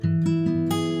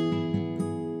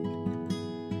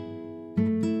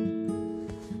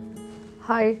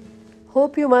Hi,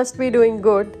 hope you must be doing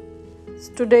good.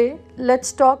 Today,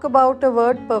 let's talk about a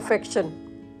word perfection.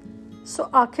 So,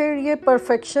 आखिर ये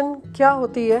perfection क्या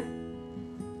होती है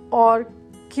और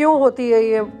क्यों होती है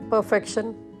ये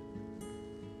perfection?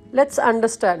 Let's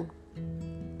understand.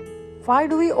 Why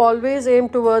do we always aim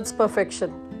towards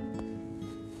perfection?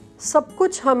 सब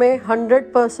कुछ हमें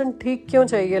 100% ठीक क्यों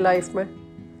चाहिए लाइफ में?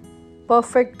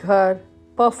 परफेक्ट घर,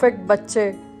 परफेक्ट बच्चे,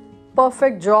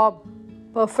 परफेक्ट जॉब,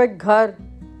 परफेक्ट घर,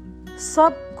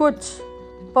 सब कुछ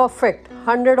परफेक्ट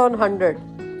 100 on 100.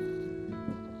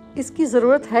 इसकी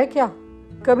ज़रूरत है क्या?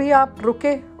 कभी आप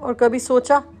रुके और कभी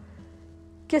सोचा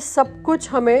कि सब कुछ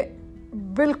हमें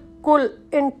बिल्कुल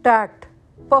इंटैक्ट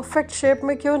परफेक्ट शेप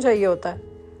में क्यों चाहिए होता है,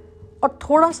 और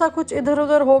थोड़ा सा कुछ इधर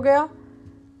उधर हो गया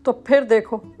तो फिर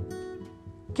देखो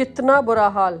कितना बुरा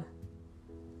हाल.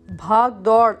 भाग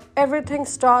दौड़, everything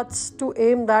starts to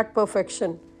aim that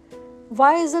perfection.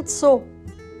 Why is it so?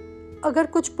 अगर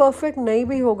कुछ परफेक्ट नहीं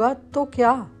भी होगा तो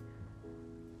क्या?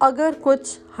 अगर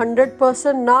कुछ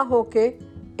 100% ना होके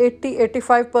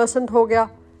 80-85% हो गया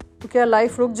तो क्या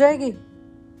लाइफ रुक जाएगी?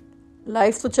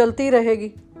 लाइफ तो चलती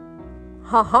रहेगी.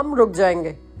 हाँ, हम रुक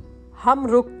जाएंगे. हम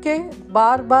रुक के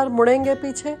बार बार मुड़ेंगे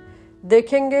पीछे,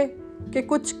 देखेंगे कि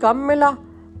कुछ कम मिला.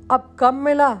 अब कम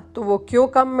मिला तो वो क्यों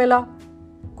कम मिला?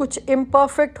 कुछ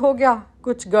इम्परफेक्ट हो गया,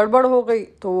 कुछ गड़बड़ हो गई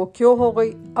तो वो क्यों हो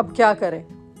गई? अब क्या करें?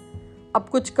 अब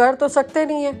कुछ कर तो सकते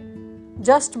नहीं है.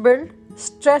 Just build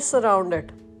stress around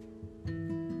it.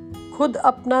 खुद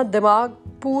अपना दिमाग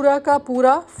पूरा का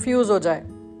पूरा फ्यूज हो जाए.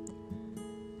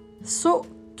 सो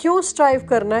क्यों स्ट्राइव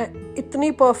करना है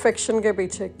इतनी परफेक्शन के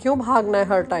पीछे? क्यों भागना है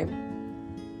हर टाइम?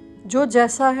 जो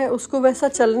जैसा है उसको वैसा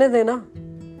चलने देना.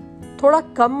 थोड़ा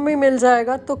कम भी मिल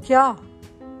जाएगा तो क्या?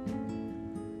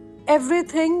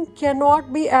 Everything can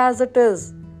not be as it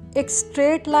is. एक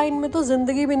स्ट्रेट लाइन में तो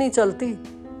जिंदगी भी नहीं चलती.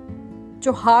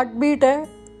 जो हार्ट बीट है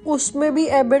उसमें भी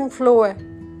एब एंड फ्लो है,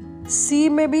 सी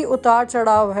में भी उतार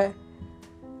चढ़ाव है.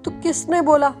 तो किसने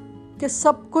बोला कि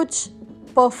सब कुछ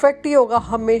परफेक्ट ही होगा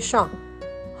हमेशा?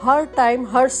 हर टाइम,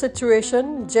 हर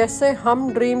सिचुएशन जैसे हम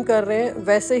ड्रीम कर रहे हैं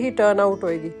वैसे ही टर्न आउट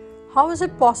होएगी. How is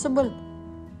it possible?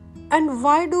 And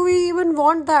why do we even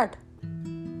want that?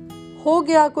 हो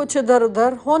गया कुछ इधर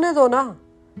उधर, होने दो ना.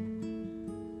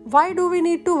 Why do we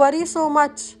need to worry so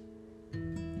much?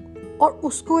 और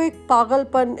उसको एक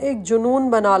पागलपन, एक जुनून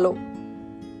बना लो.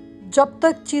 जब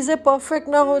तक चीजें परफेक्ट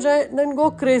ना हो जाए then go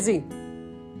crazy.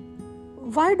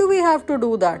 Why do we have to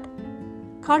do that?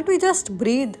 Can't we just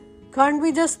breathe? Can't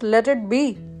we just let it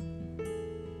be?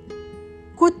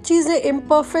 कुछ चीजें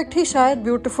इम्परफेक्ट ही शायद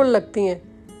ब्यूटीफुल लगती हैं.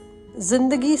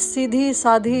 जिंदगी सीधी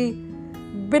साधी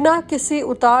बिना किसी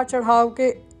उतार चढ़ाव के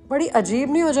बड़ी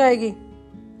अजीब नहीं हो जाएगी?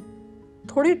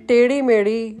 थोड़ी टेढ़ी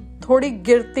मेढ़ी, थोड़ी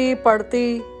गिरती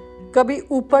पड़ती, कभी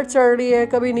ऊपर चढ़ रही है,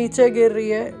 कभी नीचे गिर रही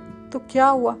है, तो क्या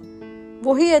हुआ?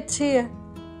 वही अच्छी है.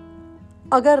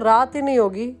 अगर रात ही नहीं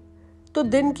होगी तो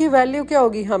दिन की वैल्यू क्या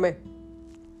होगी हमें?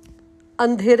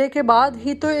 अंधेरे के बाद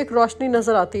ही तो एक रोशनी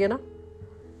नजर आती है ना.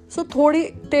 सो थोड़ी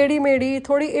टेढ़ी मेढ़ी,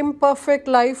 थोड़ी इम्परफेक्ट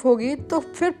लाइफ होगी तो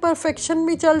फिर परफेक्शन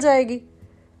भी चल जाएगी.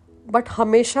 बट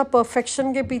हमेशा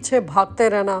परफेक्शन के पीछे भागते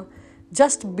रहना,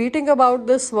 just beating about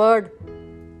this word,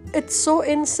 it's so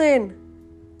insane.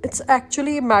 It's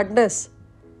actually madness.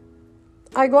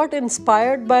 I got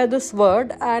inspired by this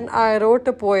word and I wrote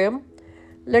a poem.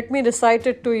 Let me recite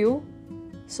it to you.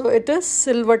 So it is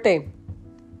सिलवटें.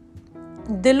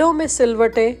 दिलों में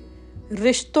सिलवटें,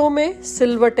 रिश्तों में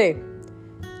सिलवटें,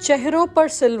 चेहरों पर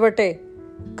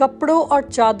सिलवटें, कपड़ों और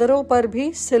चादरों पर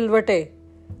भी सिलवटें.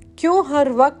 क्यों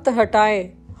हर वक्त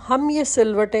हटाएं हम ये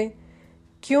सिलवटें?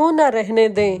 क्यों न रहने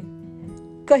दें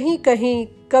कहीं कहीं,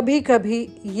 कभी कभी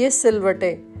ये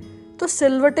सिलवटें? तो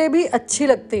सिलवटें भी अच्छी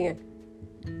लगती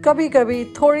हैं. कभी कभी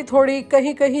थोड़ी थोड़ी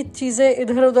कहीं कहीं चीज़ें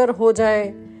इधर उधर हो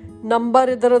जाएं, नंबर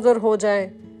इधर उधर हो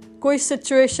जाएं, कोई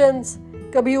सिचुएशंस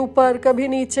कभी ऊपर कभी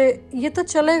नीचे, ये तो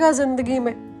चलेगा ज़िंदगी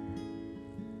में.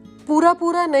 पूरा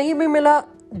पूरा नहीं भी मिला,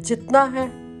 जितना है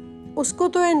उसको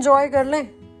तो एंजॉय कर लें.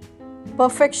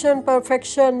 परफेक्शन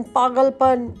परफेक्शन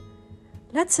पागलपन,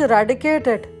 let's eradicate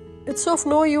it. It's of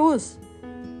no use.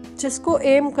 जिसको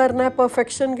एम करना है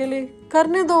परफेक्शन के लिए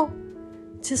करने दो.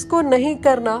 जिसको नहीं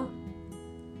करना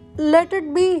लेट इट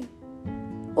बी.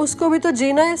 उसको भी तो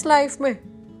जीना है इस लाइफ में.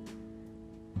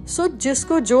 सो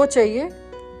जिसको जो चाहिए,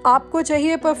 आपको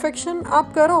चाहिए परफेक्शन,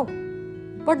 आप करो.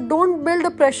 But don't build a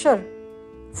pressure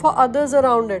for others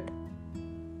around it.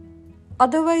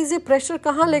 Otherwise ये प्रेशर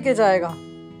कहाँ लेके जाएगा?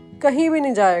 कहीं भी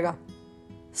नहीं जाएगा.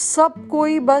 सब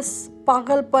कोई बस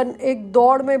पागलपन, एक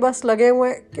दौड़ में बस लगे हुए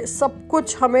हैं कि सब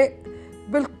कुछ हमें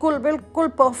बिल्कुल बिल्कुल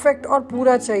परफेक्ट और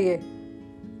पूरा चाहिए.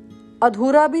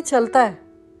 अधूरा भी चलता है.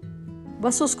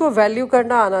 बस उसको वैल्यू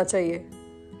करना आना चाहिए।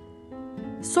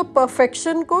 सो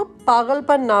परफेक्शन को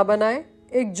पागलपन ना बनाए,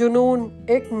 एक जुनून,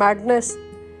 एक मैडनेस,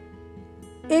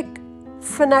 एक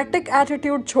फैनेटिक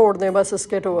एटीट्यूड छोड़ दें बस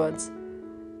इसके towards.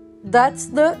 That's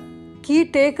the key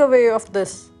takeaway of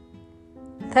this.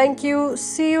 Thank you.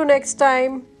 See you next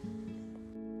time.